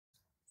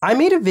I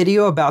made a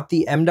video about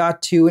the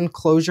m.2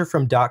 enclosure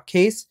from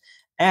DockCase,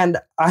 and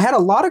I had a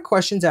lot of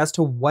questions as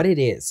to what it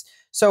is.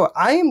 So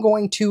I am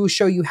going to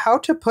show you how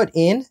to put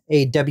in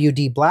a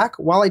WD black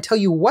while I tell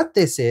you what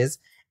this is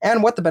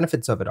and what the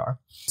benefits of it are.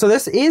 So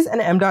this is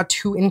an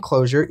m.2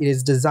 enclosure. It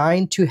is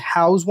designed to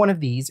house one of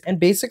these and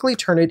basically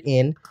turn it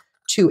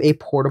into a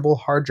portable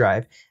hard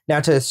drive. Now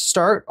to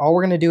start, all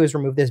we're gonna do is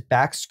remove this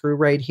back screw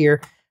right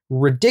here.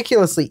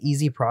 Ridiculously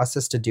easy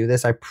process to do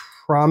this, I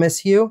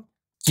promise you.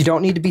 You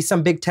don't need to be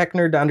some big tech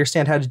nerd to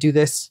understand how to do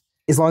this.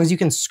 As long as you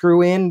can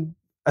screw in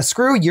a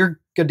screw, you're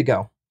good to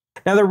go.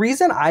 Now, the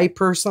reason I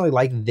personally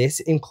like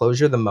this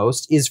enclosure the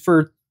most is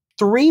for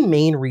three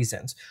main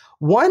reasons.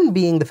 One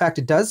being the fact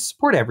it does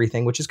support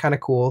everything, which is kind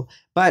of cool,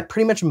 but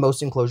pretty much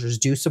most enclosures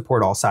do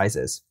support all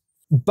sizes.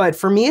 But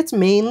for me, it's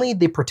mainly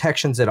the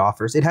protections it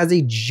offers. It has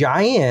a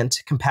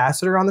giant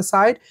capacitor on the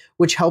side,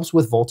 which helps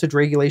with voltage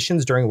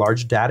regulations during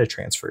large data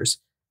transfers.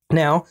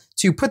 Now,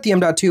 to put the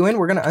m.2 in,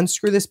 we're going to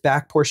unscrew this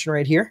back portion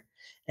right here.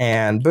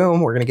 And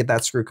boom, we're going to get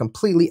that screw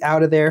completely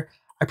out of there.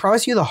 I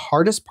promise you the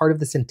hardest part of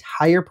this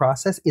entire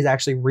process is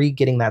actually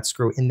re-getting that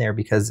screw in there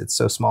because it's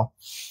so small.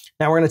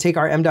 Now we're going to take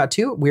our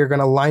m.2. We're going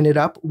to line it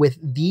up with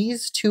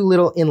these two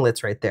little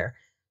inlets right there.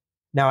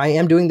 Now I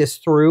am doing this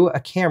through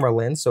a camera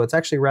lens, so it's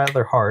actually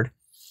rather hard.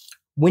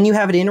 When you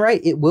have it in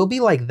right, it will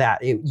be like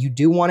that. You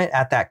do want it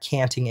at that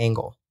canting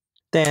angle.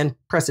 Then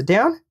press it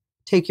down.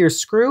 Take your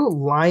screw,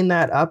 line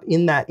that up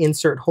in that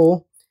insert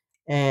hole,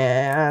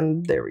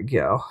 and there we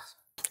go.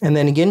 And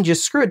then again,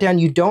 just screw it down.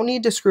 You don't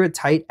need to screw it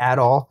tight at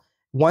all.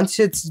 Once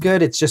it's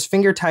good, it's just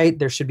finger tight.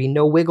 There should be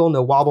no wiggle,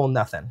 no wobble,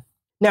 nothing.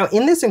 Now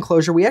in this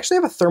enclosure, we actually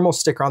have a thermal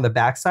sticker on the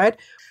backside,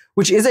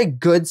 which is a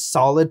good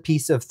solid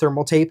piece of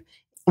thermal tape,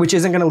 which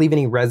isn't gonna leave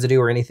any residue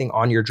or anything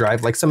on your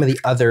drive like some of the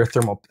other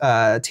thermal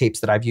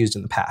tapes that I've used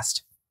in the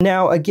past.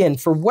 Now again,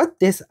 for what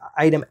this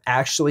item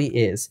actually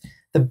is,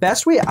 the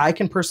best way I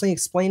can personally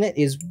explain it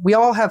is we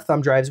all have thumb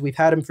drives. We've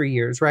had them for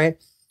years, right?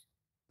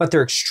 But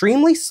they're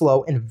extremely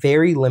slow and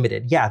very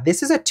limited. Yeah,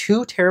 this is a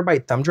 2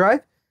 terabyte thumb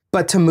drive,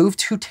 but to move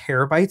 2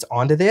 terabytes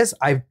onto this,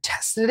 I've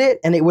tested it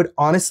and it would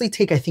honestly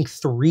take, I think,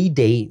 3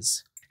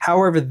 days.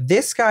 However,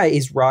 this guy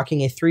is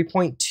rocking a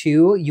 3.2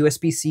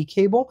 USB-C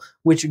cable,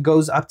 which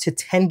goes up to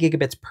 10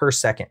 gigabits per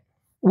second.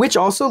 Which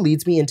also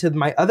leads me into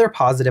my other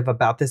positive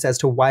about this as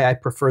to why I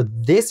prefer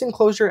this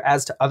enclosure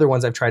as to other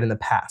ones I've tried in the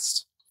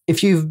past.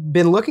 If you've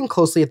been looking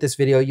closely at this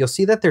video, you'll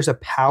see that there's a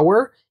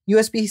power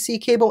USB-C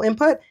cable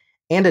input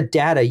and a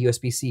data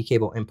USB-C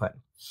cable input.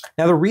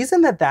 Now, the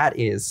reason that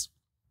is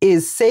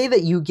say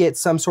that you get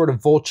some sort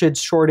of voltage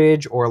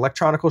shortage or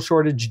electronical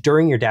shortage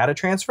during your data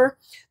transfer,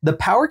 the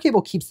power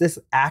cable keeps this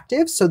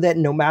active so that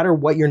no matter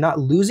what, you're not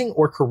losing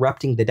or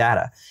corrupting the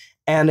data.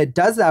 And it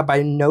does that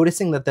by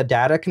noticing that the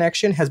data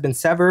connection has been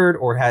severed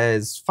or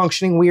has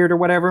functioning weird or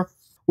whatever,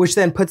 which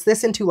then puts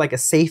this into like a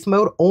safe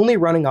mode, only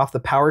running off the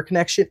power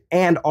connection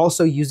and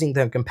also using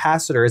the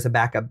capacitor as a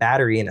backup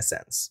battery in a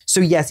sense. So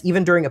yes,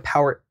 even during a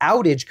power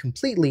outage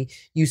completely,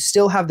 you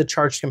still have the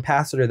charged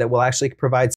capacitor that will actually provide